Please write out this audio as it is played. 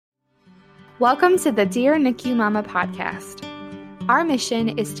Welcome to the Dear NICU Mama podcast. Our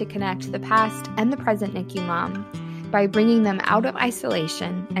mission is to connect the past and the present NICU mom by bringing them out of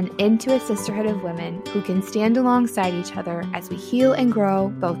isolation and into a sisterhood of women who can stand alongside each other as we heal and grow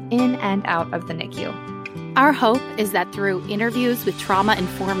both in and out of the NICU. Our hope is that through interviews with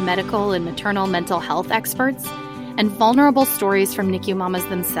trauma-informed medical and maternal mental health experts and vulnerable stories from NICU mamas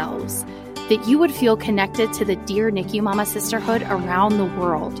themselves, that you would feel connected to the Dear NICU Mama sisterhood around the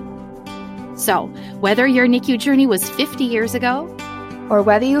world. So, whether your NICU journey was 50 years ago, or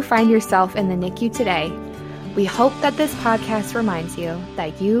whether you find yourself in the NICU today, we hope that this podcast reminds you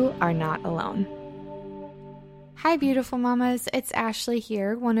that you are not alone. Hi, beautiful mamas. It's Ashley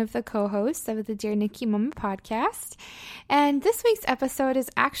here, one of the co-hosts of the Dear NICU Mama podcast. And this week's episode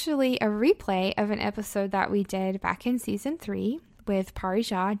is actually a replay of an episode that we did back in season 3 with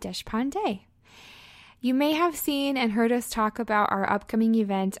Parijat Deshpande. You may have seen and heard us talk about our upcoming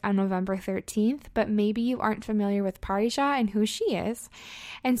event on November 13th, but maybe you aren't familiar with Parijat and who she is.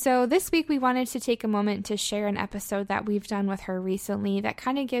 And so this week we wanted to take a moment to share an episode that we've done with her recently that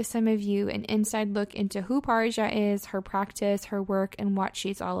kind of gives some of you an inside look into who Parijat is, her practice, her work, and what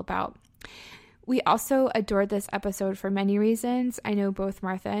she's all about. We also adored this episode for many reasons. I know both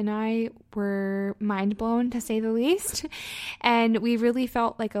Martha and I were mind blown, to say the least. And we really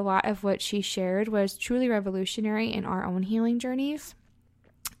felt like a lot of what she shared was truly revolutionary in our own healing journeys.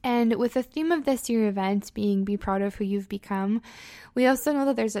 And with the theme of this year event being Be Proud of Who You've Become, we also know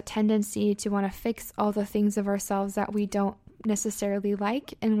that there's a tendency to want to fix all the things of ourselves that we don't necessarily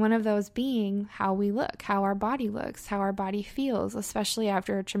like, and one of those being how we look, how our body looks, how our body feels, especially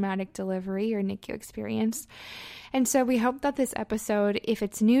after a traumatic delivery or NICU experience. And so we hope that this episode, if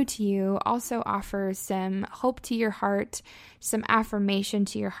it's new to you, also offers some hope to your heart, some affirmation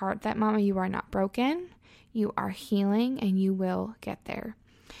to your heart that, Mama, you are not broken, you are healing, and you will get there.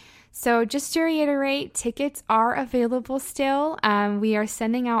 So just to reiterate, tickets are available still. We are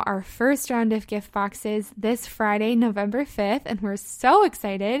sending out our first round of gift boxes this Friday, November 5th, and we're so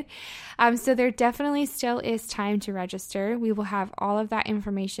excited. So there definitely still is time to register. We will have all of that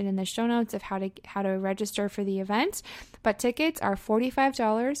information in the show notes of how to register for the event. But tickets are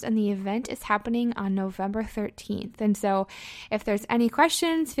 $45, and the event is happening on November 13th. And so if there's any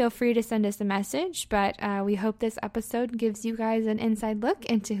questions, feel free to send us a message. But we hope this episode gives you guys an inside look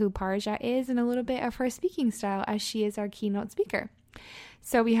into who Parijat is and a little bit of her speaking style, as she is our keynote speaker.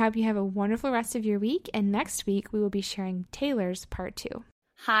 So we hope you have a wonderful rest of your week, and next week we will be sharing Taylor's part 2.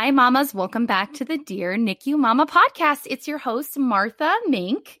 Hi, mamas. Welcome back to the Dear NICU Mama podcast. It's your host, Martha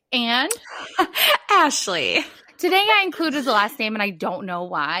Mink, and Ashley. Today I included the last name, and I don't know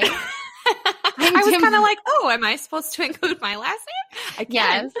why. I was kind of like, oh, am I supposed to include my last name?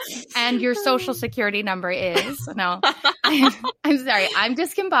 Yes. And your social security number is. No, I'm sorry. I'm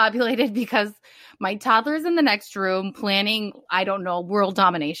discombobulated because my toddler's in the next room planning, I don't know, world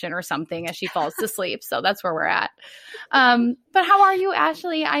domination or something as she falls to sleep. So that's where we're at. But how are you,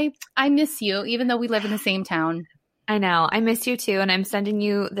 Ashley? I miss you, even though we live in the same town. I know. I miss you too. And I'm sending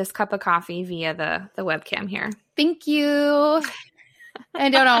you this cup of coffee via the webcam here. Thank you. I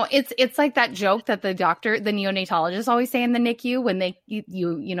don't know. It's like that joke that the neonatologists always say in the NICU when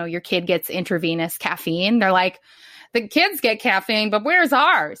your kid gets intravenous caffeine. They're like, the kids get caffeine, but where's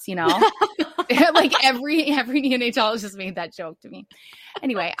ours? Like every neonatologist made that joke to me.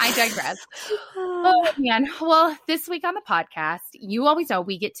 Anyway, I digress. Oh man. Well, this week on the podcast, you always know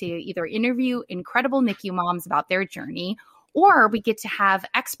we get to either interview incredible NICU moms about their journey, or we get to have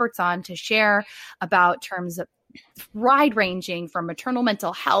experts on to share about terms of wide-ranging from maternal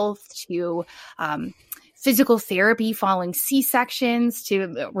mental health to physical therapy following C-sections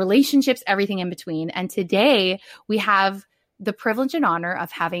to relationships, everything in between. And today we have the privilege and honor of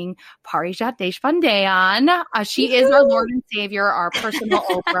having Parijat Deshpande on. She is our Lord and Savior, our personal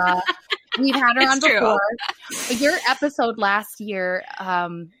Oprah. We've had her on before. Your episode last year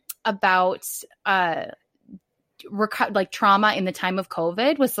about like trauma in the time of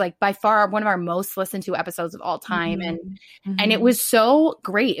COVID was like by far one of our most listened to episodes of all time. Mm-hmm. And it was so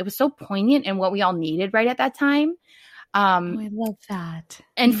great. It was so poignant and what we all needed right at that time. I love that.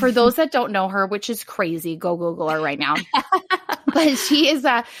 And for those that don't know her, which is crazy, go Google her right now. But she is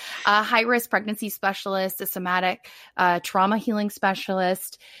a high-risk pregnancy specialist, a somatic trauma healing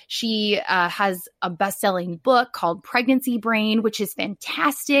specialist. She has a best-selling book called Pregnancy Brain, which is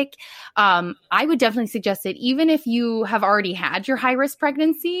fantastic. I would definitely suggest it, even if you have already had your high-risk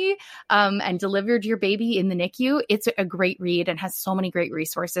pregnancy and delivered your baby in the NICU. It's a great read and has so many great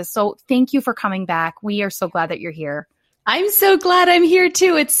resources. So thank you for coming back. We are so glad that you're here. I'm so glad I'm here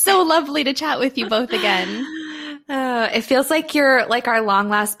too. It's so lovely to chat with you both again. It feels like you're like our long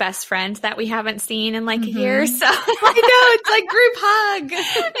lost best friend that we haven't seen in like a year. So I know, it's like group hug.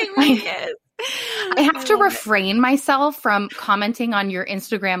 It really is. I have to refrain myself from commenting on your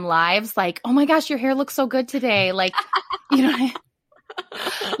Instagram lives like, oh my gosh, your hair looks so good today. Like, you know,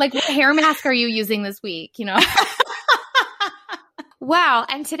 like what hair mask are you using this week? You know? Wow.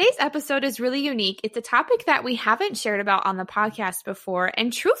 And today's episode is really unique. It's a topic that we haven't shared about on the podcast before.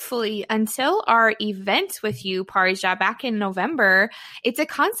 And truthfully, until our event with you, Parija, back in November, it's a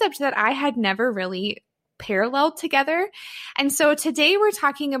concept that I had never really paralleled together. And so today we're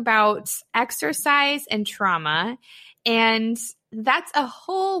talking about exercise and trauma. And that's a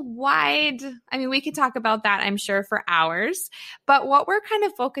whole wide, I mean, we could talk about that, I'm sure, for hours. But what we're kind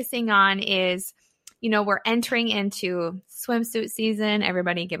of focusing on is, you know, we're entering into swimsuit season.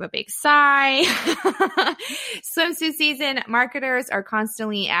 Everybody give a big sigh. Swimsuit season. Marketers are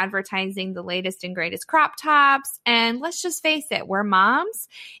constantly advertising the latest and greatest crop tops. And let's just face it, we're moms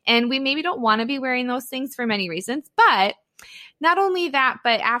and we maybe don't want to be wearing those things for many reasons. But not only that,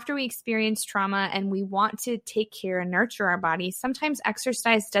 but after we experience trauma and we want to take care and nurture our bodies, sometimes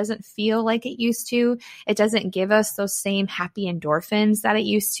exercise doesn't feel like it used to. It doesn't give us those same happy endorphins that it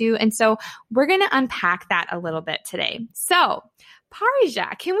used to. And so we're going to unpack that a little bit today. So,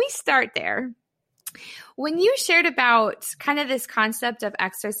 Parija, can we start there? When you shared about kind of this concept of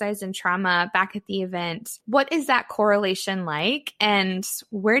exercise and trauma back at the event, what is that correlation like? And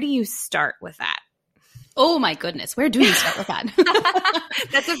where do you start with that? Oh my goodness. Where do you start with that?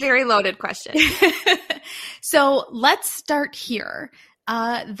 That's a very loaded question. So let's start here.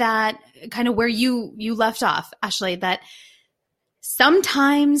 That kind of where you left off, Ashley, that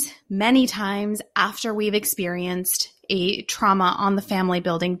sometimes, many times after we've experienced a trauma on the family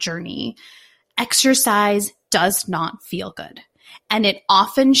building journey, exercise does not feel good. And it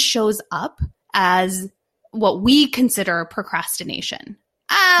often shows up as what we consider procrastination.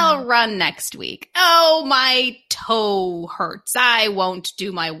 I'll run next week. Oh, my toe hurts. I won't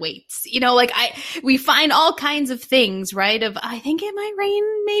do my weights. You know, like we find all kinds of things, right? Of, I think it might rain,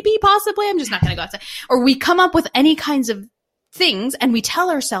 maybe, possibly. I'm just not going to go outside. Or we come up with any kinds of things and we tell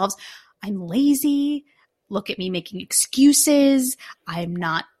ourselves, I'm lazy. Look at me making excuses. I'm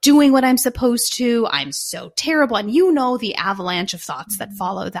not doing what I'm supposed to. I'm so terrible. And you know, the avalanche of thoughts that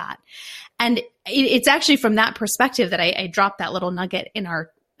follow that. And it's actually from that perspective that I dropped that little nugget in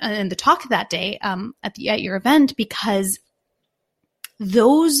the talk that day at your event, because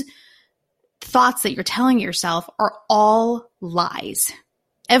those thoughts that you're telling yourself are all lies.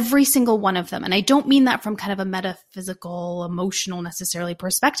 Every single one of them. And I don't mean that from kind of a metaphysical, emotional necessarily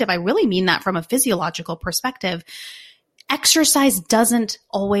perspective. I really mean that from a physiological perspective. Exercise doesn't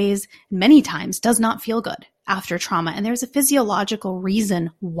always, many times, does not feel good after trauma. And there's a physiological reason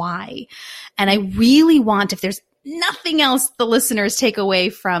why. And I really want, if there's nothing else the listeners take away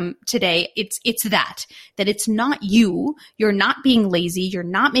from today, it's that it's not you. You're not being lazy. You're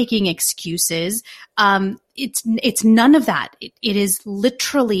not making excuses. It's none of that. It is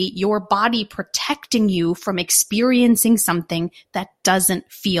literally your body protecting you from experiencing something that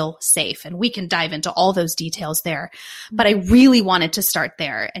doesn't feel safe. And we can dive into all those details there. But I really wanted to start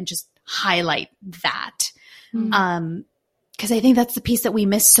there and just highlight that. Because I think that's the piece that we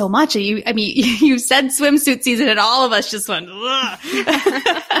miss so much. You said swimsuit season and all of us just went, ugh.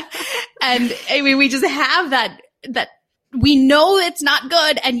 And I mean, we just have that we know it's not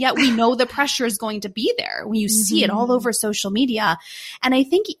good. And yet we know the pressure is going to be there when you see it all over social media. And I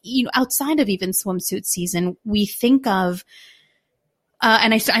think, outside of even swimsuit season, we think of,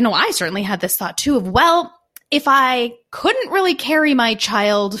 and I know I certainly had this thought too of, well, if I couldn't really carry my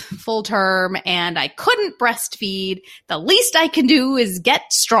child full term and I couldn't breastfeed, the least I can do is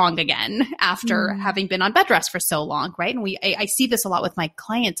get strong again after having been on bed rest for so long, right? And I see this a lot with my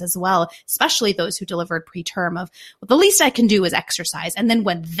clients as well, especially those who delivered preterm of, well, the least I can do is exercise. And then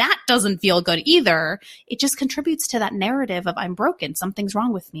when that doesn't feel good either, it just contributes to that narrative of I'm broken, something's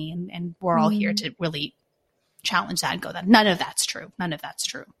wrong with me. And we're all here to really challenge that and go, that none of that's true. None of that's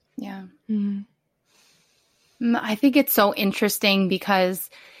true. Yeah. I think it's so interesting because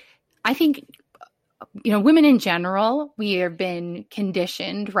I think, women in general, we have been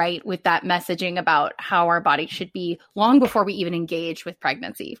conditioned, right, with that messaging about how our body should be long before we even engage with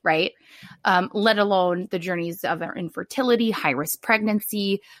pregnancy, right? Let alone the journeys of our infertility, high-risk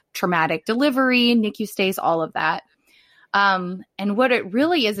pregnancy, traumatic delivery, NICU stays, all of that. And what it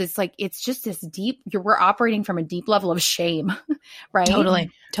really is, it's just this deep, we're operating from a deep level of shame, right? Totally.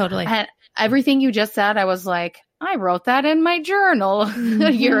 And everything you just said, I was like, I wrote that in my journal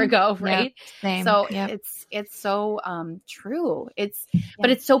a year ago, right? Same. So it's so true.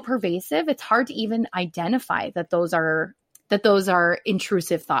 But it's so pervasive. It's hard to even identify that those are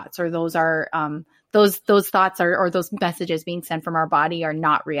intrusive thoughts, or those are those thoughts or those messages being sent from our body are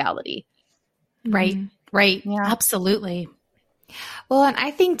not reality. Right. Right. Yeah. Absolutely. Well, and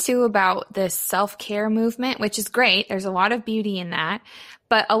I think too about this self-care movement, which is great. There's a lot of beauty in that.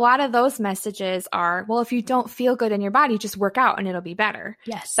 But a lot of those messages are, well, if you don't feel good in your body, just work out and it'll be better.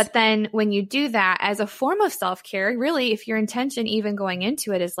 Yes. But then when you do that as a form of self-care, really, if your intention even going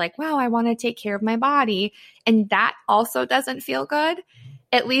into it is like, wow, I want to take care of my body, and that also doesn't feel good,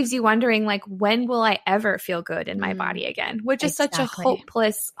 it leaves you wondering, like, when will I ever feel good in my body again? Which is such a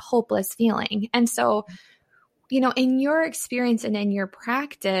hopeless feeling. And so, in your experience and in your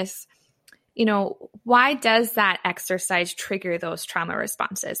practice, why does that exercise trigger those trauma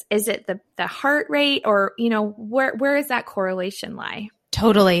responses? Is it the heart rate, or, where is that correlation lie?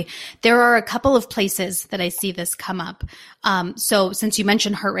 Totally. There are a couple of places that I see this come up. So since you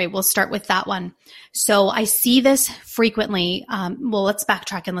mentioned heart rate, we'll start with that one. So I see this frequently. Well, let's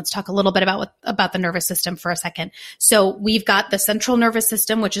backtrack and let's talk a little bit about the nervous system for a second. So we've got the central nervous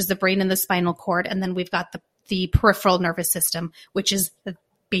system, which is the brain and the spinal cord. And then we've got the peripheral nervous system, which is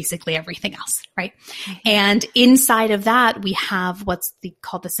basically everything else, right? And inside of that, we have what's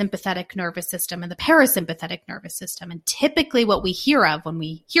called the sympathetic nervous system and the parasympathetic nervous system. And typically what we hear of when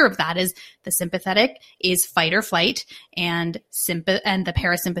we hear of that is the sympathetic is fight or flight, and the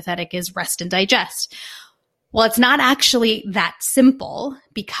parasympathetic is rest and digest. Well, it's not actually that simple,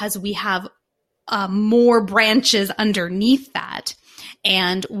 because we have more branches underneath that.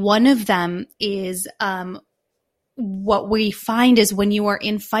 And one of them is what we find is when you are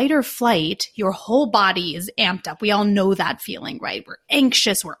in fight or flight, your whole body is amped up. We all know that feeling, right? We're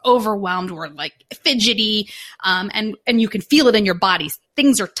anxious, we're overwhelmed, we're like fidgety, and you can feel it in your body.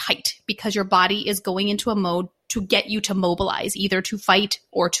 Things are tight because your body is going into a mode to get you to mobilize, either to fight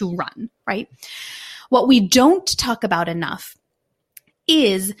or to run, right? What we don't talk about enough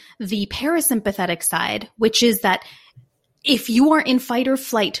is the parasympathetic side, which is that if you are in fight or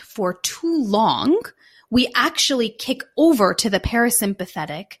flight for too long, we actually kick over to the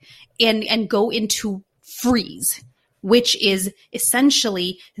parasympathetic and go into freeze, which is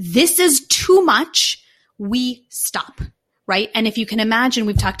essentially, this is too much, we stop, right? And if you can imagine,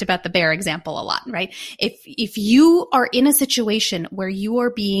 we've talked about the bear example a lot, right? If you are in a situation where you are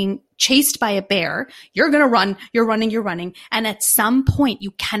being chased by a bear, you're going to run, you're running. And at some point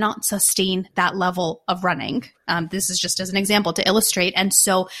you cannot sustain that level of running. This is just as an example to illustrate. And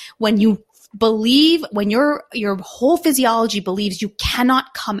so when your whole physiology believes you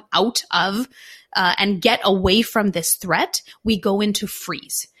cannot come out of and get away from this threat, we go into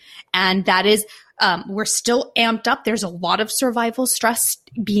freeze. And that is, we're still amped up. There's a lot of survival stress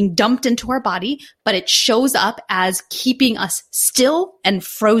being dumped into our body, but it shows up as keeping us still and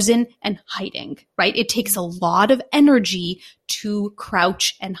frozen and hiding, right? It takes a lot of energy to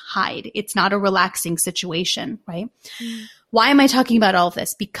crouch and hide. It's not a relaxing situation, right? Why am I talking about all of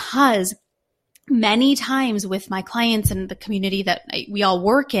this? Because many times with my clients and the community that we all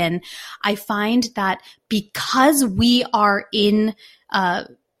work in, I find that because we are in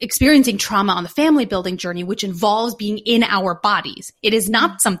experiencing trauma on the family building journey, which involves being in our bodies, it is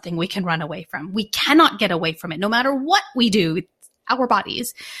not something we can run away from. We cannot get away from it. No matter what we do, it's our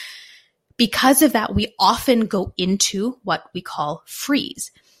bodies. Because of that, we often go into what we call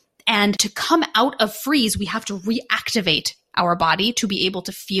freeze. And to come out of freeze, we have to reactivate our body to be able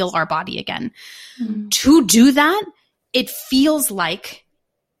to feel our body again. To do that, it feels like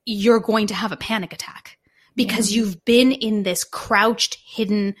you're going to have a panic attack because you've been in this crouched,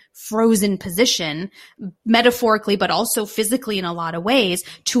 hidden, frozen position, metaphorically, but also physically in a lot of ways.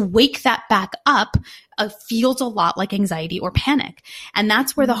 To wake that back up feels a lot like anxiety or panic. And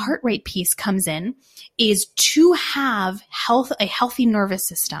that's where the heart rate piece comes in, is to have a healthy nervous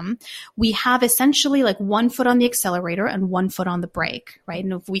system. We have essentially like one foot on the accelerator and one foot on the brake, right?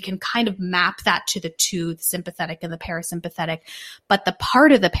 And if we can kind of map that to the two, the sympathetic and the parasympathetic, but the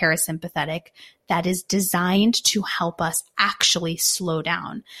part of the parasympathetic that is designed to help us actually slow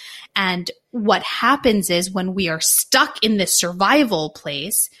down. And what happens is when we are stuck in this survival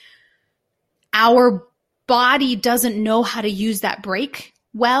place, our body doesn't know how to use that brake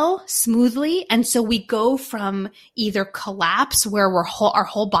smoothly. And so we go from either collapse where our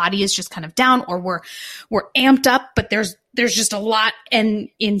whole body is just kind of down, or we're amped up, but there's just a lot and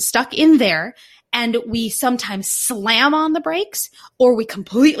stuck in there. And we sometimes slam on the brakes or we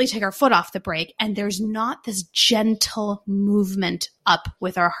completely take our foot off the brake, and there's not this gentle movement up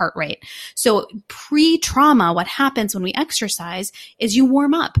with our heart rate. So pre-trauma, what happens when we exercise is you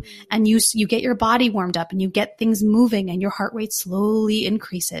warm up and you get your body warmed up and you get things moving and your heart rate slowly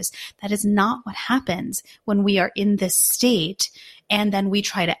increases. That is not what happens when we are in this state and then we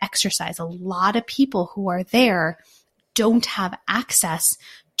try to exercise. A lot of people who are there don't have access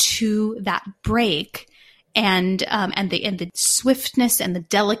to that break and the swiftness and the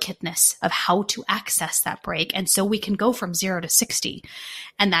delicateness of how to access that break. And so we can go from 0 to 60.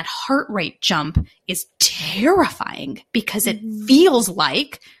 And that heart rate jump is terrifying because it feels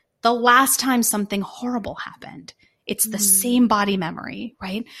like the last time something horrible happened. It's the same body memory,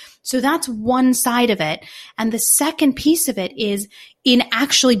 right? So that's one side of it. And the second piece of it is in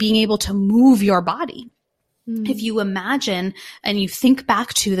actually being able to move your body. If you imagine and you think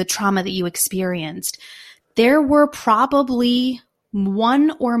back to the trauma that you experienced, there were probably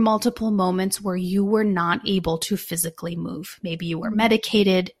one or multiple moments where you were not able to physically move. Maybe you were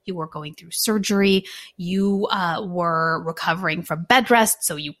medicated, you were going through surgery, you were recovering from bed rest,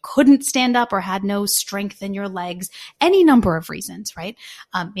 so you couldn't stand up or had no strength in your legs, any number of reasons, right?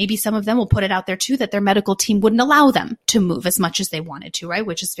 Maybe some of them will put it out there too that their medical team wouldn't allow them to move as much as they wanted to, right?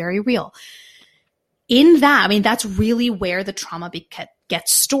 Which is very real. In that, I mean, that's really where the trauma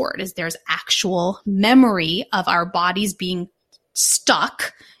gets stored, is there's actual memory of our bodies being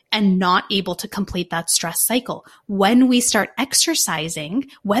stuck and not able to complete that stress cycle. When we start exercising,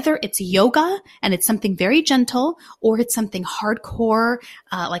 whether it's yoga and it's something very gentle or it's something hardcore,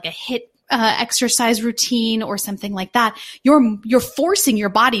 like a HIIT exercise routine or something like that, you're forcing your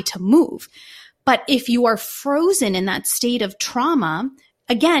body to move. But if you are frozen in that state of trauma,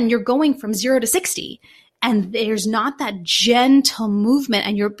 again, you're going from 0 to 60 and there's not that gentle movement,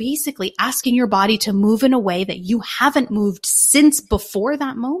 and you're basically asking your body to move in a way that you haven't moved since before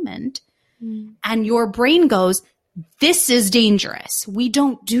that moment. And your brain goes, this is dangerous. We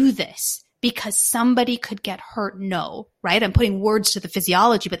don't do this because somebody could get hurt. No, right? I'm putting words to the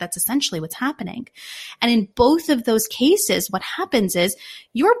physiology, but that's essentially what's happening. And in both of those cases, what happens is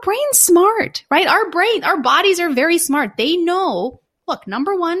your brain's smart, right? Our bodies are very smart. They know, look,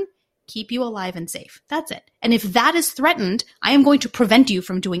 number one, keep you alive and safe. That's it. And if that is threatened, I am going to prevent you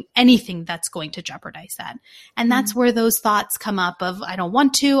from doing anything that's going to jeopardize that. And that's where those thoughts come up of, I don't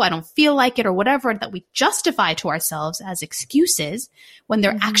want to, I don't feel like it, or whatever, that we justify to ourselves as excuses when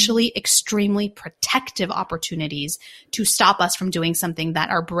they're actually extremely protective opportunities to stop us from doing something that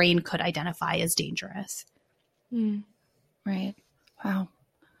our brain could identify as dangerous. Right. Wow.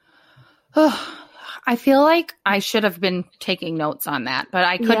 I feel like I should have been taking notes on that, but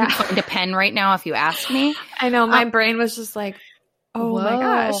I couldn't find a pen right now if you asked me. I know. My brain was just like, oh my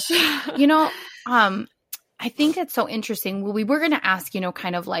gosh. You know, I think it's so interesting. Well, we were going to ask, you know,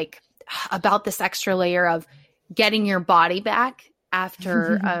 kind of like about this extra layer of getting your body back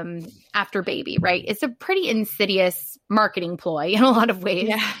after baby, right? It's a pretty insidious marketing ploy in a lot of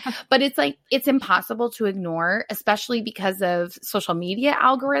ways, but it's like, it's impossible to ignore, especially because of social media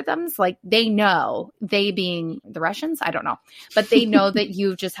algorithms. Like they know, they being the Russians, I don't know, but they know that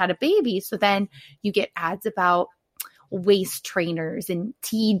you've just had a baby. So then you get ads about waist trainers and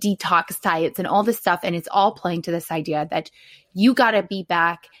tea detox diets and all this stuff. And it's all playing to this idea that you got to be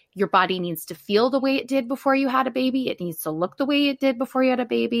back. Your body needs to feel the way it did before you had a baby. It needs to look the way it did before you had a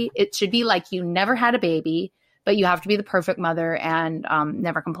baby. It should be like you never had a baby, but you have to be the perfect mother and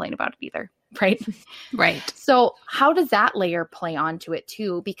never complain about it either. Right? Right. So how does that layer play onto it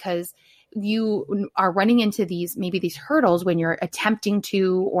too? Because you are running into these hurdles when you're attempting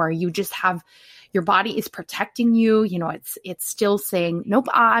to, or you just have, your body is protecting you. You know, it's still saying, nope,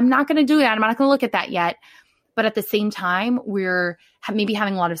 I'm not going to do that. I'm not going to look at that yet. But at the same time, we're maybe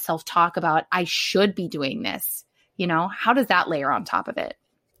having a lot of self-talk about, I should be doing this. You know, how does that layer on top of it?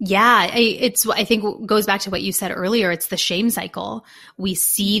 Yeah, I think goes back to what you said earlier. It's the shame cycle. We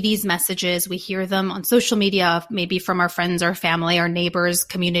see these messages, we hear them on social media, maybe from our friends or family or neighbors,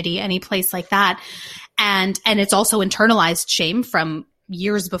 community, any place like that. And it's also internalized shame from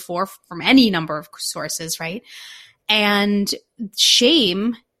years before, from any number of sources, right? And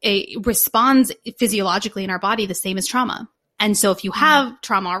shame, it responds physiologically in our body the same as trauma. And so if you have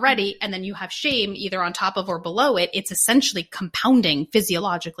trauma already and then you have shame either on top of or below it, it's essentially compounding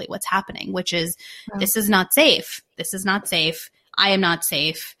physiologically what's happening, which is this is not safe. This is not safe. I am not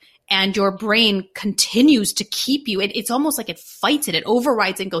safe. And your brain continues to keep you. It's almost like it fights it. It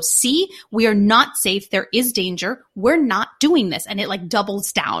overrides and goes, see, we are not safe. There is danger. We're not doing this. And it like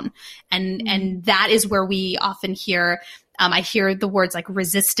doubles down. And that is where we often hear I hear the words like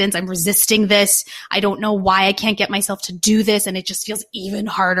resistance. I'm resisting this. I don't know why I can't get myself to do this. And it just feels even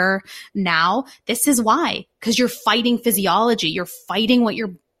harder now. This is why, because you're fighting physiology. You're fighting what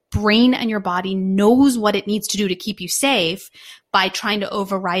your brain and your body knows what it needs to do to keep you safe by trying to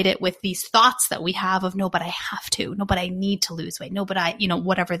override it with these thoughts that we have of, no, but I have to, no, but I need to lose weight. No, but I,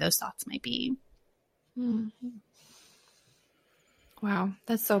 whatever those thoughts might be. Mm-hmm. Wow.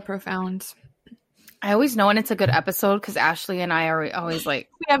 That's so profound. I always know when it's a good episode because Ashley and I are always like,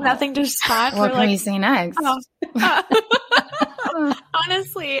 we have nothing to spot. What can we say next?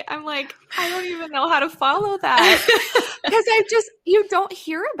 Honestly, I'm like, I don't even know how to follow that because you don't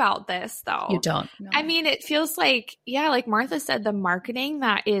hear about this though. You don't. No. I mean, it feels like, like Martha said, the marketing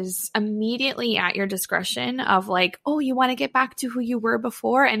that is immediately at your discretion of like, oh, you want to get back to who you were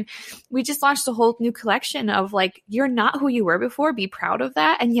before. And we just launched a whole new collection of like, you're not who you were before. Be proud of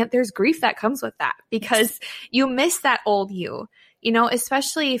that. And yet there's grief that comes with that because you miss that old you,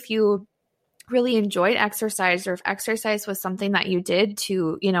 especially if you really enjoyed exercise or if exercise was something that you did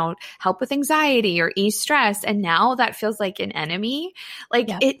to, help with anxiety or ease stress. And now that feels like an enemy. Like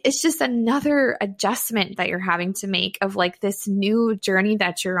it's just another adjustment that you're having to make of like this new journey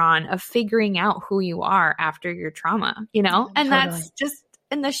that you're on of figuring out who you are after your trauma, and Totally. that's just,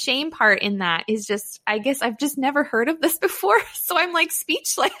 and the shame part in that is just, I guess I've just never heard of this before. So I'm like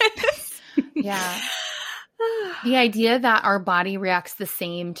speechless. Yeah. The idea that our body reacts the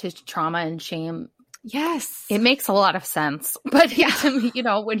same to trauma and shame. Yes. It makes a lot of sense. But when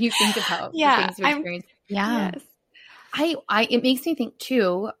you think about the things we experience. Yes. It makes me think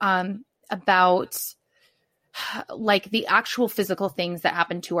too, about like the actual physical things that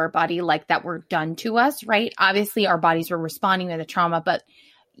happen to our body, like that were done to us, right? Obviously our bodies were responding to the trauma, but,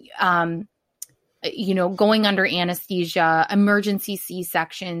 going under anesthesia, emergency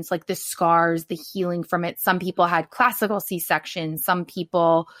C-sections, like the scars, the healing from it. Some people had classical C-sections. Some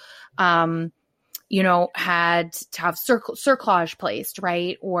people, had to have cerclage placed,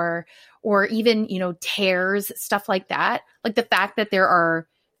 right? Or even, tears, stuff like that. Like the fact that there are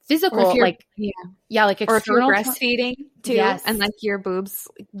physical, like external. Or if you're breastfeeding too, and like your boobs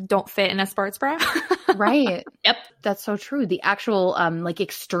don't fit in a sports bra. Right. Yep. That's so true. The actual,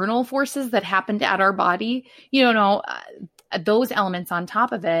 external forces that happened at our body, those elements on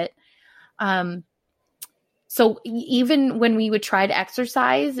top of it. So even when we would try to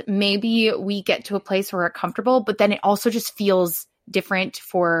exercise, maybe we get to a place where we're comfortable, but then it also just feels different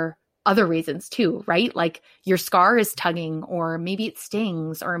for other reasons too, right? Like your scar is tugging, or maybe it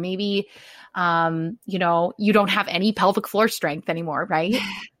stings, or maybe, you don't have any pelvic floor strength anymore, right?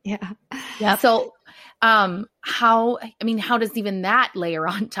 Yeah. So, how does even that layer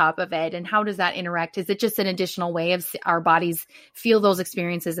on top of it, and how does that interact? Is it just an additional way of our bodies feel those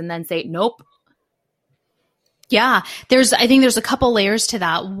experiences and then say, nope? Yeah, I think there's a couple layers to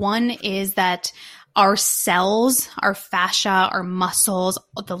that. One is that our cells, our fascia, our muscles,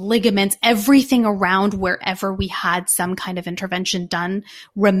 the ligaments, everything around wherever we had some kind of intervention done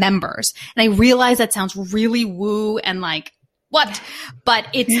remembers. And I realize that sounds really woo and like, what? But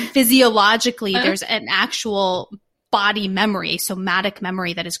it's physiologically, there's an actual body memory, a somatic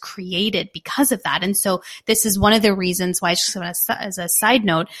memory that is created because of that. And so this is one of the reasons why, just as a side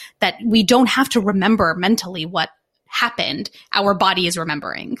note, that we don't have to remember mentally what happened. Our body is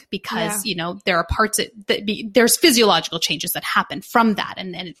remembering because, there are parts there's physiological changes that happen from that,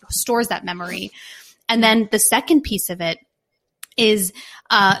 and it stores that memory. And then the second piece of it is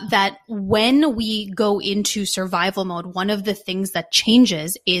that when we go into survival mode, one of the things that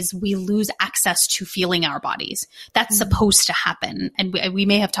changes is we lose access to feeling our bodies. That's supposed to happen. And we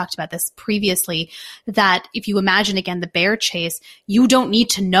may have talked about this previously, that if you imagine again the bear chase, you don't need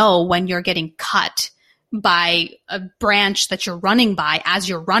to know when you're getting cut by a branch that you're running by as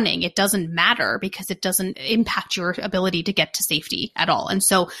you're running. It doesn't matter because it doesn't impact your ability to get to safety at all. And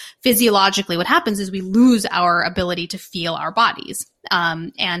so physiologically what happens is we lose our ability to feel our bodies.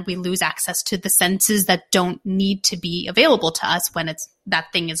 And we lose access to the senses that don't need to be available to us when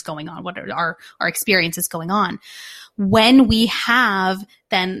that thing is going on, what our experience is going on. When we have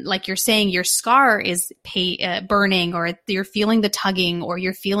then, like you're saying, your scar is burning, or you're feeling the tugging, or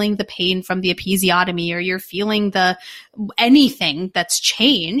you're feeling the pain from the episiotomy, or you're feeling anything that's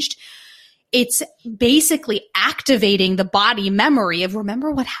changed, it's basically activating the body memory of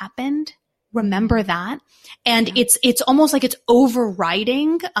remember what happened? Remember that? And it's almost like it's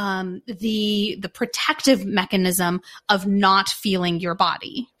overriding the protective mechanism of not feeling your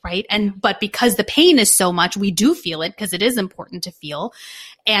body, right? But because the pain is so much, we do feel it because it is important to feel.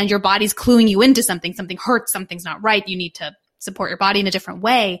 And your body's cluing you into something hurts, something's not right. You need to support your body in a different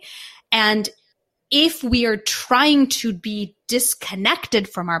way. And if we are trying to be disconnected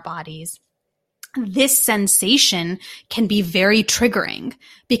from our bodies, this sensation can be very triggering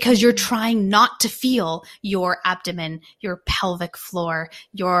because you're trying not to feel your abdomen, your pelvic floor,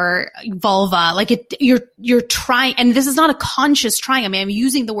 your vulva. Like you're trying, and this is not a conscious trying. I mean, I'm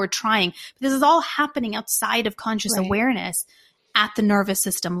using the word trying, but this is all happening outside of conscious awareness at the nervous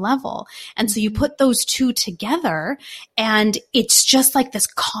system level. And so you put those two together and it's just like this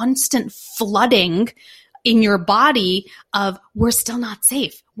constant flooding in your body of we're still not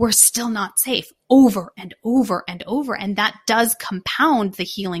safe. We're still not safe over and over and over. And that does compound the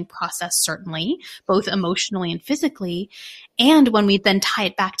healing process, certainly, both emotionally and physically. And when we then tie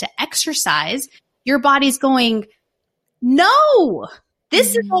it back to exercise, your body's going, no,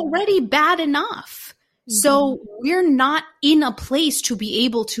 this is already bad enough. So we're not in a place to be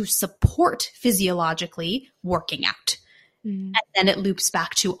able to support physiologically working out. And then it loops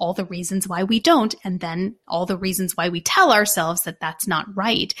back to all the reasons why we don't, and then all the reasons why we tell ourselves that that's not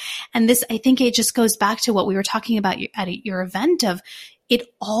right. And this, I think it just goes back to what we were talking about at your event of it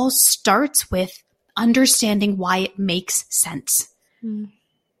all starts with understanding why it makes sense.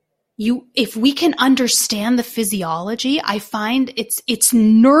 If we can understand the physiology, I find it's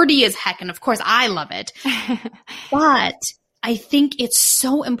nerdy as heck. And of course I love it, but I think it's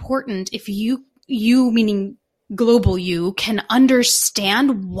so important if you meaning global you can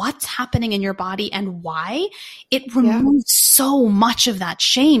understand what's happening in your body and why. It removes so much of that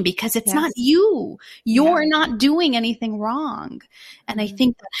shame because it's not you. You're not doing anything wrong. And I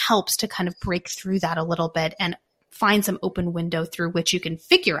think that helps to kind of break through that a little bit and find some open window through which you can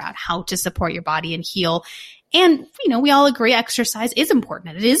figure out how to support your body and heal. And, we all agree exercise is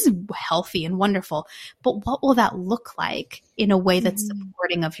important. It is healthy and wonderful. But what will that look like in a way that's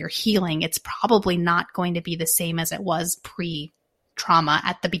supporting of your healing? It's probably not going to be the same as it was pre-trauma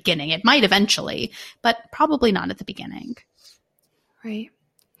at the beginning. It might eventually, but probably not at the beginning. Right.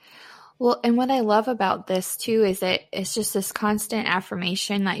 Well, and what I love about this too is that it's just this constant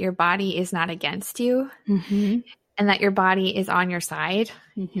affirmation that your body is not against you. And that your body is on your side.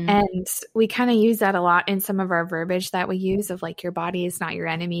 And we kind of use that a lot in some of our verbiage that we use of like, your body is not your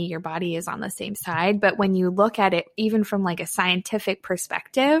enemy. Your body is on the same side. But when you look at it, even from like a scientific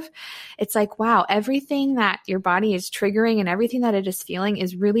perspective, it's like, wow, everything that your body is triggering and everything that it is feeling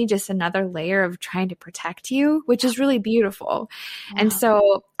is really just another layer of trying to protect you, which is really beautiful. And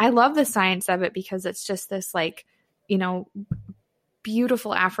so I love the science of it because it's just this like,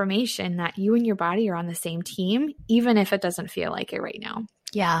 beautiful affirmation that you and your body are on the same team, even if it doesn't feel like it right now.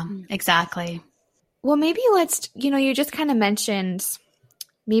 Yeah, exactly. Well, maybe let's, you just kind of mentioned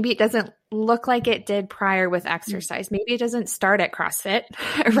maybe it doesn't look like it did prior with exercise. Maybe it doesn't start at CrossFit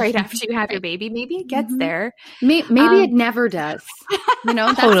right after you have your baby. Maybe it gets there. Maybe it never does.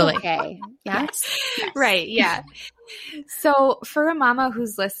 That's totally okay. Yes. Right. Yeah. So for a mama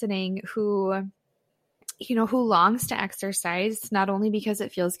who's listening, who longs to exercise, not only because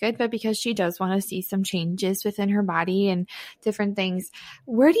it feels good, but because she does want to see some changes within her body and different things.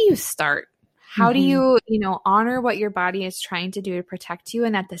 Where do you start? How do you, honor what your body is trying to do to protect you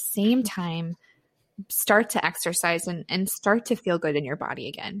and at the same time start to exercise and start to feel good in your body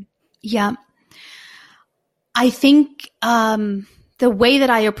again? Yeah. I think the way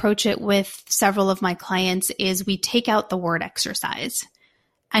that I approach it with several of my clients is we take out the word exercise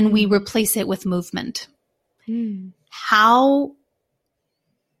and we replace it with movement.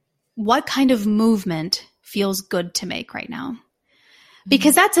 What kind of movement feels good to make right now?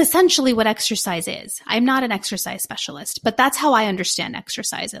 Because that's essentially what exercise is. I'm not an exercise specialist, but that's how I understand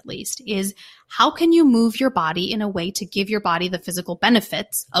exercise, at least, is how can you move your body in a way to give your body the physical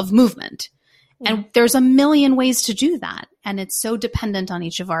benefits of movement? And there's a million ways to do that. And it's so dependent on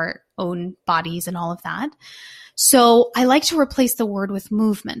each of our own bodies and all of that. So I like to replace the word with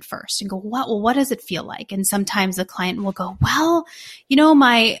movement first and go, what does it feel like? And sometimes the client will go,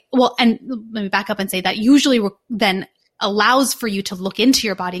 and let me back up and say that usually then allows for you to look into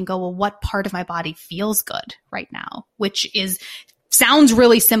your body and go, well, what part of my body feels good right now? Which sounds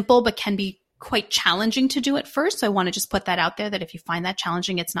really simple, but can be quite challenging to do at first. So I want to just put that out there that if you find that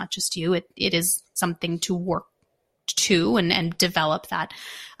challenging, it's not just you, it is something to work to and develop that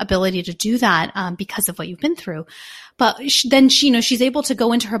ability to do that because of what you've been through. But then she's able to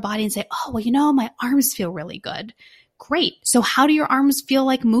go into her body and say, oh, well, my arms feel really good. Great. So how do your arms feel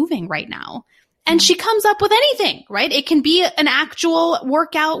like moving right now? And she comes up with anything, right? It can be an actual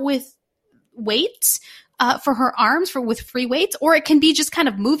workout with weights for her arms, with free weights, or it can be just kind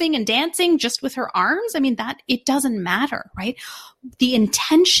of moving and dancing just with her arms. I mean, it doesn't matter, right? The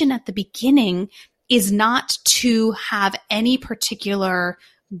intention at the beginning is not to have any particular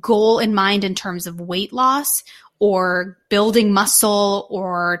goal in mind in terms of weight loss or building muscle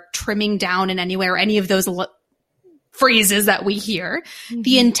or trimming down in any way, or any of those phrases that we hear. Mm-hmm.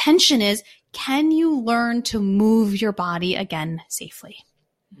 The intention is, can you learn to move your body again safely?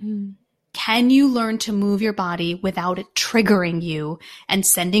 Mm-hmm. Can you learn to move your body without it triggering you and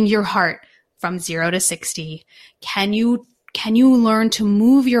sending your heart from 0 to 60? Can you learn to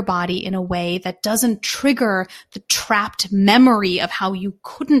move your body in a way that doesn't trigger the trapped memory of how you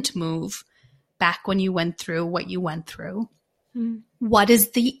couldn't move back when you went through what you went through? Mm-hmm. What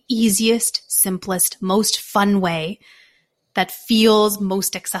is the easiest, simplest, most fun way that feels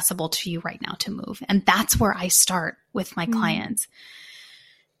most accessible to you right now to move? And that's where I start with my clients.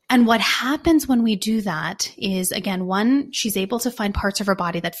 And what happens when we do that is, again, one, she's able to find parts of her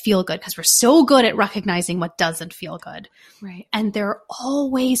body that feel good because we're so good at recognizing what doesn't feel good. Right. And there are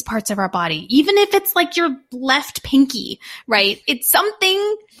always parts of our body, even if it's like your left pinky, right? It's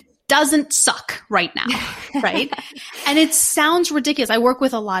something doesn't suck right now, right? And it sounds ridiculous. I work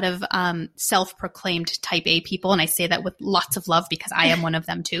with a lot of self-proclaimed type A people, and I say that with lots of love because I am one of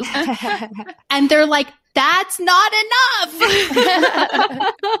them too. And they're like, that's not enough.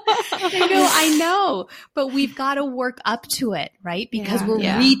 I know, but we've got to work up to it, right? Because we're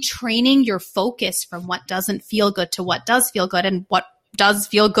retraining your focus from what doesn't feel good to what does feel good, and what does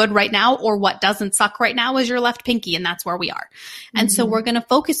feel good right now or what doesn't suck right now is your left pinky, and that's where we are. And so we're going to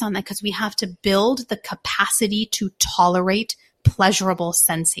focus on that because we have to build the capacity to tolerate pleasurable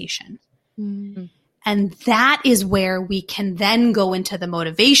sensation. Mm-hmm. And that is where we can then go into the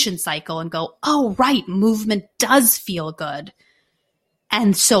motivation cycle and go, oh, right, movement does feel good.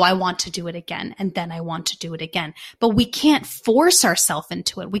 And so I want to do it again. And then I want to do it again. But we can't force ourselves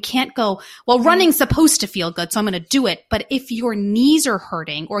into it. We can't go, well, running's supposed to feel good, so I'm going to do it. But if your knees are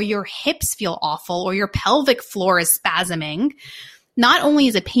hurting or your hips feel awful or your pelvic floor is spasming, not only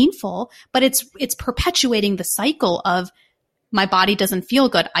is it painful, but it's perpetuating the cycle of, my body doesn't feel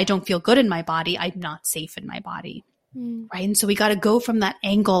good. I don't feel good in my body. I'm not safe in my body. Right. And so we got to go from that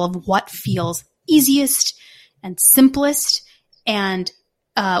angle of what feels easiest and simplest, and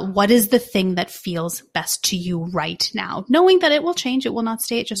what is the thing that feels best to you right now, knowing that it will change. It will not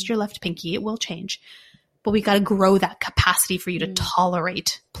stay at just your left pinky. It will change. But we got to grow that capacity for you to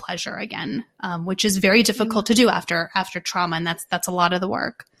tolerate pleasure again, which is very difficult to do after trauma. And that's a lot of the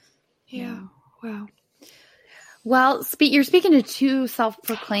work. Yeah. Wow. Well, you're speaking to two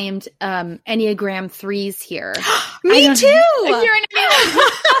self-proclaimed Enneagram 3s here. Me too! You're an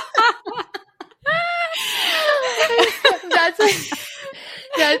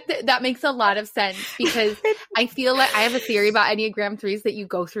That makes a lot of sense, because I feel like I have a theory about Enneagram 3s that you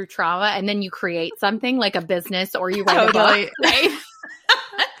go through trauma and then you create something like a business or you write a book, right?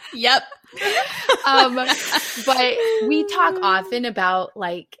 Yep. But we talk often about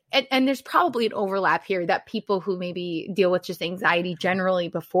like, and there's probably an overlap here that people who maybe deal with just anxiety generally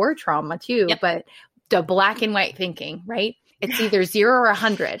before trauma too, but the black and white thinking, right? It's either 0 or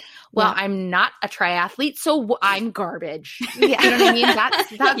 100. Well, I'm not a triathlete, so I'm garbage. Yeah. You know what I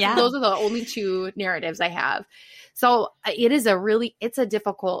mean? Those are the only two narratives I have. So it's a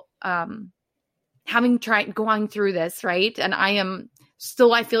difficult, going through this, right? And I am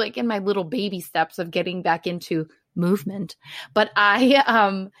still, I feel like in my little baby steps of getting back into movement, but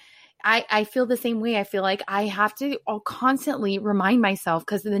I feel the same way. I feel like I have to constantly remind myself,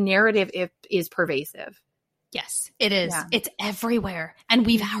 because the narrative is pervasive. Yes, it is. Yeah. It's everywhere. And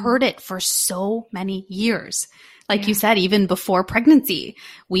we've heard it for so many years. Like you said, even before pregnancy,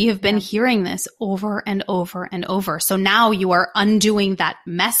 we have been hearing this over and over and over. So now you are undoing that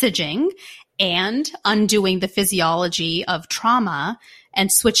messaging and undoing the physiology of trauma and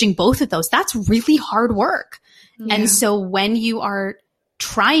switching both of those. That's really hard work. Yeah. And so when you are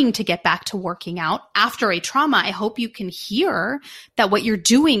trying to get back to working out after a trauma, I hope you can hear that what you're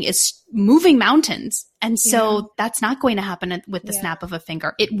doing is moving mountains. And so that's not going to happen with the snap of a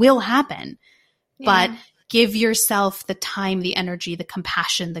finger. It will happen, but give yourself the time, the energy, the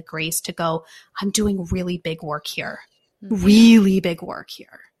compassion, the grace to go, I'm doing really big work here. Really big work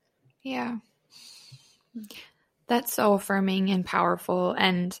here. Yeah. That's so affirming and powerful.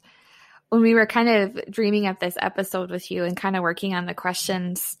 And when we were kind of dreaming up this episode with you and kind of working on the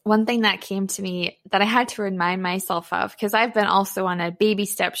questions, one thing that came to me that I had to remind myself of, because I've been also on a baby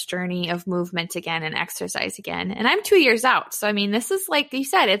steps journey of movement again and exercise again. And I'm 2 years out. So, I mean, this is, like you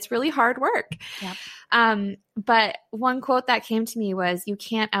said, it's really hard work. Yep. But one quote that came to me was, you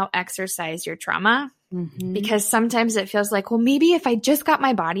can't out exercise your trauma, because sometimes it feels like, well, maybe if I just got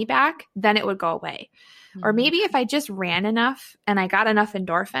my body back, then it would go away. Or maybe if I just ran enough and I got enough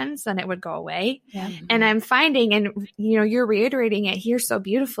endorphins, then it would go away. And I'm finding, and you're reiterating it here so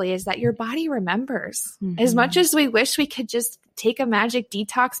beautifully, is that your body remembers. As much as we wish we could just take a magic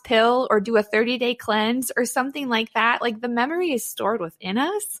detox pill or do a 30-day cleanse or something like that, like the memory is stored within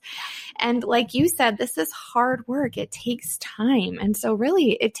us. And like you said, this is hard work. It takes time. And so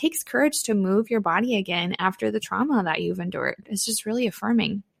really it takes courage to move your body again after the trauma that you've endured. It's just really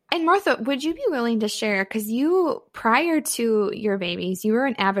affirming. And Martha, would you be willing to share, because you, prior to your babies, you were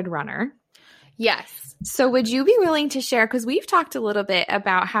an avid runner. Yes. So would you be willing to share, because we've talked a little bit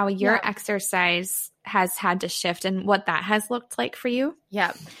about how your exercise has had to shift and what that has looked like for you?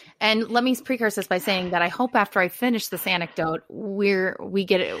 Yeah. And let me precursor this by saying that I hope after I finish this anecdote, we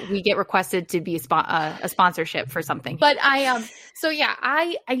get requested to be a sponsorship for something. But I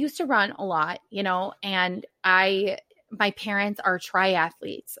used to run a lot, and my parents are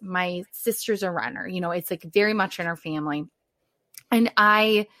triathletes. My sister's a runner, it's like very much in our family. And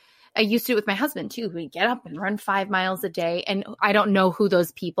I used to do it with my husband too. We'd get up and run 5 miles a day. And I don't know who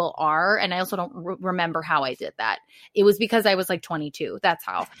those people are. And I also don't remember how I did that. It was because I was like 22. That's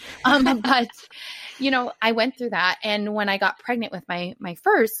how. But, I went through that. And when I got pregnant with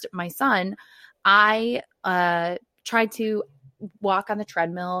my son, I tried to walk on the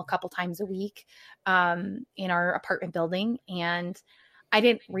treadmill a couple times a week in our apartment building. And I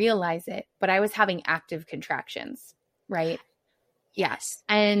didn't realize it, but I was having active contractions, right? Yes.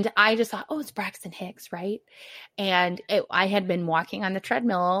 And I just thought, it's Braxton Hicks, right? And I had been walking on the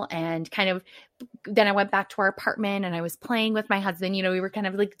treadmill and then I went back to our apartment and I was playing with my husband. We were kind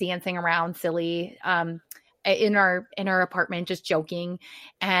of like dancing around silly in our apartment, just joking.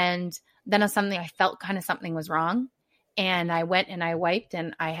 And then I felt something was wrong. And I went and I wiped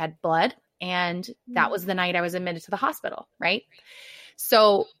and I had blood. And that was the night I was admitted to the hospital, right?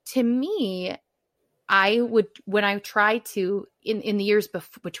 So to me, when I tried to, in the years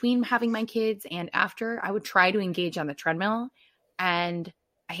between having my kids and after, I would try to engage on the treadmill, and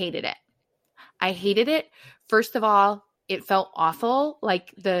I hated it. I hated it. First of all, it felt awful.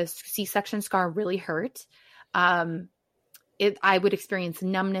 Like the C-section scar really hurt. I would experience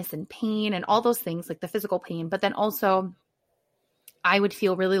numbness and pain and all those things, like the physical pain, but then also I would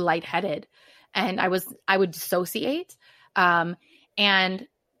feel really lightheaded and I would dissociate. And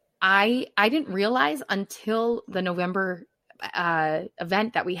I didn't realize until the November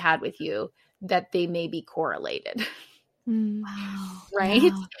event that we had with you that they may be correlated. Wow.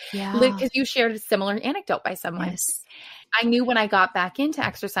 Right? Yeah. Because you shared a similar anecdote by someone. Yes. I knew when I got back into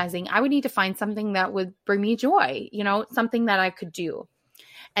exercising, I would need to find something that would bring me joy, something that I could do.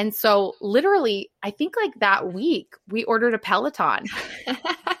 And so literally, I think like that week we ordered a Peloton.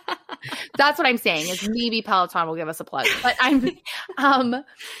 That's what I'm saying is maybe Peloton will give us a plug, but I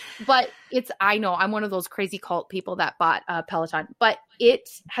know I'm one of those crazy cult people that bought a Peloton, but it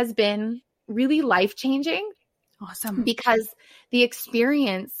has been really life-changing. Awesome. Because the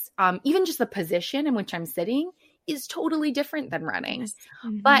experience, even just the position in which I'm sitting is totally different than running,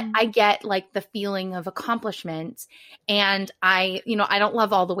 but I get like the feeling of accomplishment, and I don't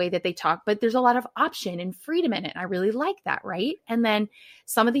love all the way that they talk, but there's a lot of option and freedom in it. I really like that. Right. And then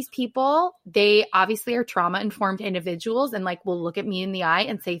some of these people, they obviously are trauma informed individuals and like, will look at me in the eye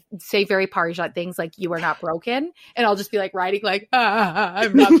and say very Parijat things like, you are not broken. And I'll just be like writing like,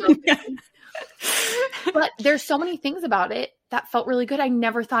 I'm not broken. But there's so many things about it that felt really good. I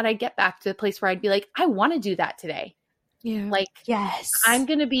never thought I'd get back to the place where I'd be like, I want to do that today. Yeah. Like, yes, I'm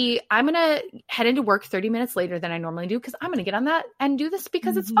going to head into work 30 minutes later than I normally do, because I'm going to get on that and do this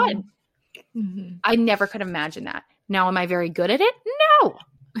because it's fun. I never could imagine that. Now, am I very good at it? No,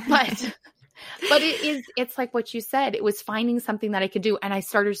 but it's like what you said. It was finding something that I could do. And I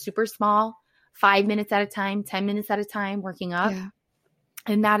started super small, 5 minutes at a time, 10 minutes at a time, working up. Yeah.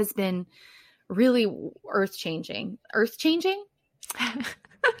 And that has been really earth-changing. Earth-changing? That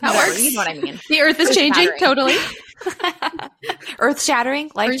works. You know what I mean. The earth is changing, totally.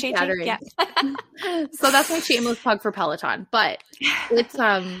 Earth-shattering, life-changing. Yeah. So that's my shameless plug for Peloton. But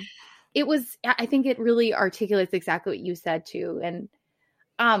I think it really articulates exactly what you said too. And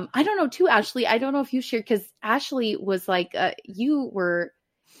I don't know too, Ashley, I don't know if you shared, because Ashley was like, you were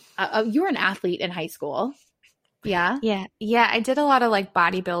an athlete in high school. Yeah. Yeah. I did a lot of like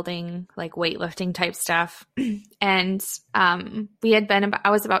bodybuilding, like weightlifting type stuff. And I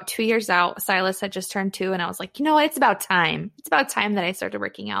was about 2 years out. Silas had just turned 2, and I was like, it's about time. It's about time that I started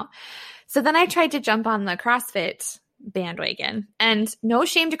working out. So then I tried to jump on the CrossFit bandwagon, and no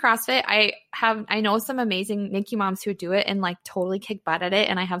shame to CrossFit. I know some amazing NICU moms who do it and like totally kick butt at it.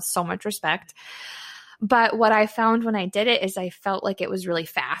 And I have so much respect. But what I found when I did it is I felt like it was really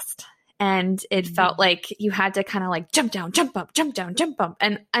fast. and it felt like you had to kind of like jump down, jump up, jump down, jump up.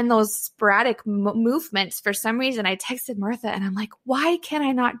 And those sporadic movements, for some reason, I texted Martha and I'm like, why can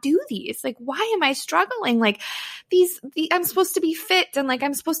I not do these? Like, why am I struggling? Like I'm supposed to be fit and like,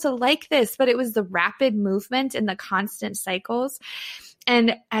 I'm supposed to like this, but it was the rapid movement and the constant cycles.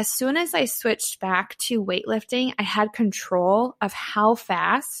 And as soon as I switched back to weightlifting, I had control of how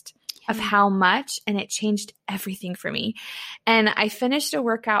fast, of how much, and it changed everything for me. And I finished a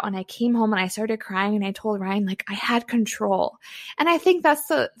workout and I came home and I started crying and I told Ryan, like, I had control. And I think that's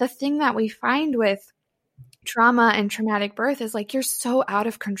the thing that we find with trauma and traumatic birth is like, you're so out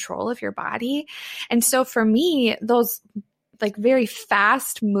of control of your body. And so for me, those like very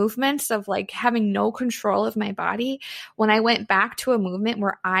fast movements of like having no control of my body, when I went back to a movement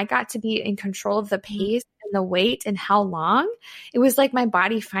where I got to be in control of the pace and the weight and how long, it was like my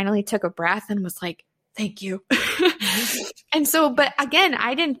body finally took a breath and was like, thank you. And so, but again,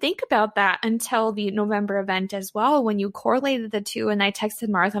 I didn't think about that until the November event as well, when you correlated the two. And I texted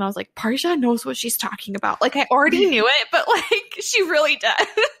Martha and I was like, Parja knows what she's talking about. Like, I already knew it, but like, she really does.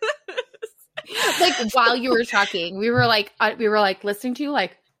 Like, while you were talking, we were like listening to you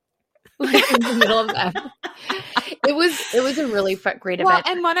like in the middle of them. It was a really great event.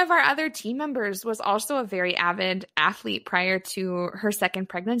 And one of our other team members was also a very avid athlete prior to her second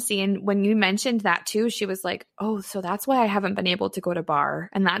pregnancy. And when you mentioned that too, she was like, oh, so that's why I haven't been able to go to bar.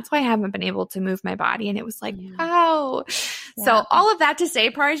 And that's why I haven't been able to move my body. And it was like, wow. Yeah. So all of that to say,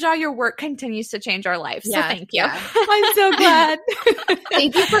 Parja, your work continues to change our lives. So thank you. Yeah. I'm so glad.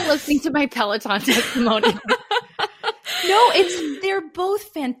 Thank you for listening to my Peloton testimony. No, they're both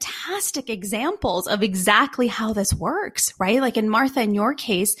fantastic examples of exactly how this works, right? Like in Martha, in your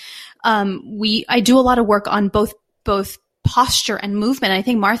case, I do a lot of work on both posture and movement. I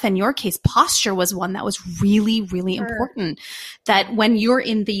think Martha, in your case, posture was one that was really, really important. That when you're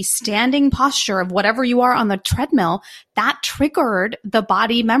in the standing posture of whatever you are on the treadmill, that triggered the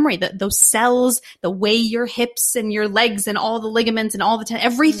body memory, those cells, the way your hips and your legs and all the ligaments and all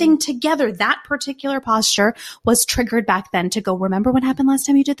everything together, that particular posture was triggered back then to go, remember what happened last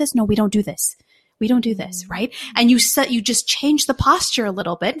time you did this? No, we don't do this. We don't do this, right? And you just change the posture a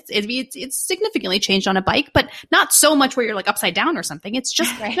little bit. It's significantly changed on a bike, but not so much where you're like upside down or something. It's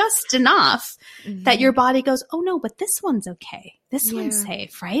just just enough that your body goes, oh no, but this one's okay. This one's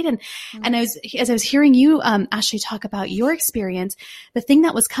safe, right? And as I was hearing you, Ashley, talk about your experience, the thing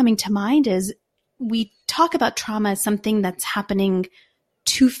that was coming to mind is we talk about trauma as something that's happening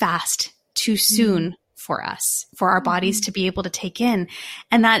too fast, too soon. For us, for our bodies to be able to take in.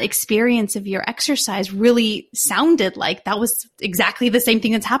 And that experience of your exercise really sounded like that was exactly the same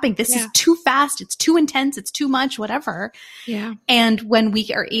thing that's happening. This is too fast. It's too intense. It's too much, whatever. Yeah. And when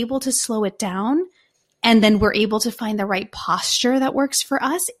we are able to slow it down and then we're able to find the right posture that works for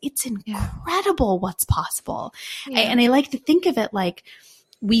us, it's incredible what's possible. And I like to think of it like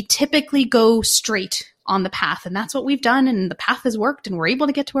we typically go straight on the path. And that's what we've done. And the path has worked and we're able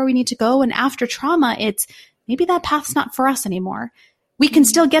to get to where we need to go. And after trauma, it's maybe that path's not for us anymore. We can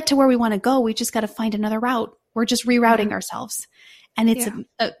still get to where we want to go. We just got to find another route. We're just rerouting ourselves. And it's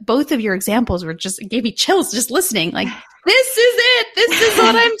both of your examples were just gave me chills just listening. Like, this is it. This is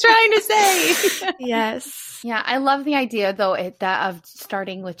what I'm trying to say. Yes. Yeah. I love the idea though of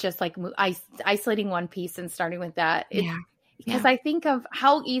starting with just like isolating one piece and starting with that. Because I think of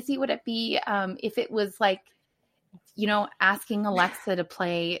how easy would it be if it was like, asking Alexa to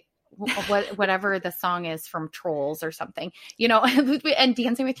play whatever the song is from Trolls or something, and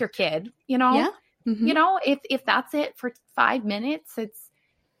dancing with your kid, Yeah. Mm-hmm. If that's it for 5 minutes,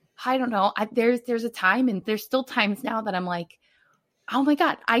 I don't know. There's a time, and there's still times now that I'm like, oh my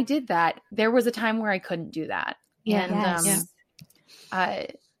God, I did that. There was a time where I couldn't do that. And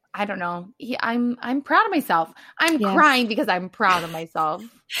I don't know. I'm proud of myself. I'm crying because I'm proud of myself.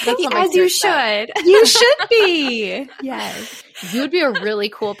 As you should. You should be. Yes. You would be a really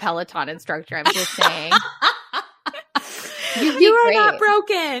cool Peloton instructor. I'm just saying. You are not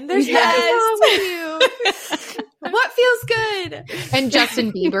broken. There's nothing wrong with you. What feels good? And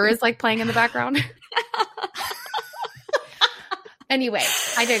Justin Bieber is like playing in the background. Anyway,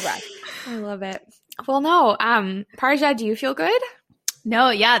 I digress. I love it. Well, no. Parja, do you feel good?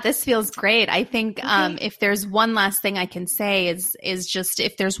 No, yeah, this feels great. I think if there's one last thing I can say is just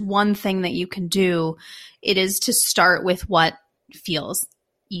if there's one thing that you can do, it is to start with what feels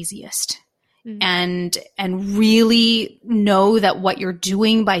easiest. And really know that what you're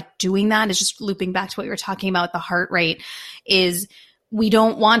doing by doing that is just looping back to what you were talking about with the heart rate is we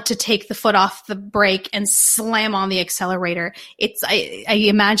don't want to take the foot off the brake and slam on the accelerator. I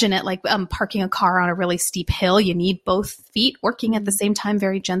imagine it like parking a car on a really steep hill. You need both feet working at the same time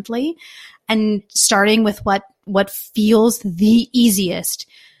very gently, and starting with what feels the easiest,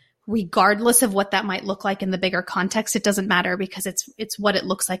 regardless of what that might look like in the bigger context. It doesn't matter, because it's what it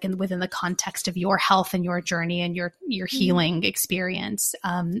looks like within the context of your health and your journey and your healing experience.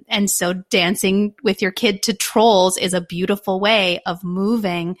 And so dancing with your kid to Trolls is a beautiful way of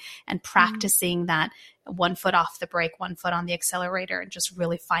moving and practicing that 1 foot off the brake, 1 foot on the accelerator, and just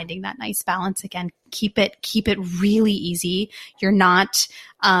really finding that nice balance. Again, keep it really easy. You're not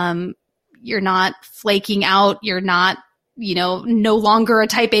flaking out. You're not, no longer a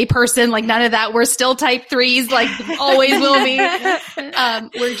type A person, like none of that. We're still type 3s, like always will be.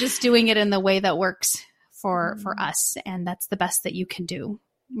 We're just doing it in the way that works for us. And that's the best that you can do,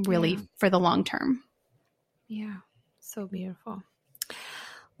 really, for the long term. Yeah. So beautiful.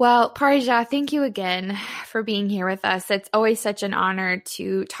 Well, Parija, thank you again for being here with us. It's always such an honor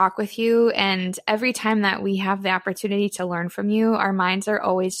to talk with you. And every time that we have the opportunity to learn from you, our minds are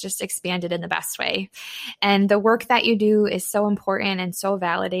always just expanded in the best way. And the work that you do is so important and so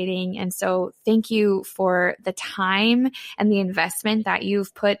validating. And so thank you for the time and the investment that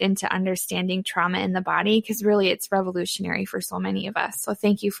you've put into understanding trauma in the body, because really it's revolutionary for so many of us. So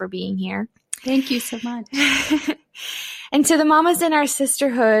thank you for being here. Thank you so much. And to the mamas in our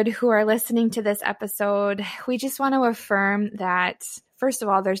sisterhood who are listening to this episode, we just want to affirm that, first of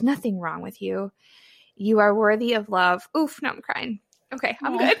all, there's nothing wrong with you. You are worthy of love. Oof, now I'm crying. Okay,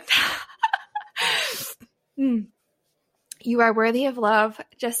 I'm good. You are worthy of love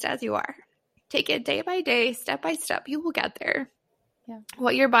just as you are. Take it day by day, step by step. You will get there. Yeah.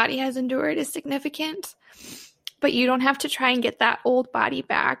 What your body has endured is significant, but you don't have to try and get that old body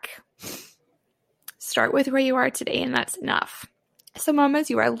back. Start with where you are today, and that's enough. So mamas,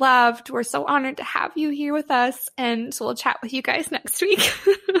 you are loved. We're so honored to have you here with us, and so we'll chat with you guys next week.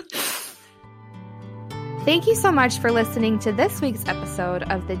 Thank you so much for listening to this week's episode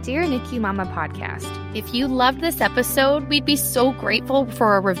of the Dear NICU Mama podcast. If you loved this episode, we'd be so grateful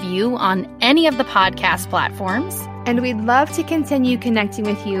for a review on any of the podcast platforms. And we'd love to continue connecting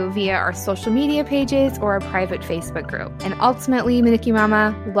with you via our social media pages or a private Facebook group. And ultimately, NICU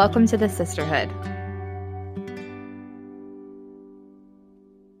Mama, welcome to the sisterhood.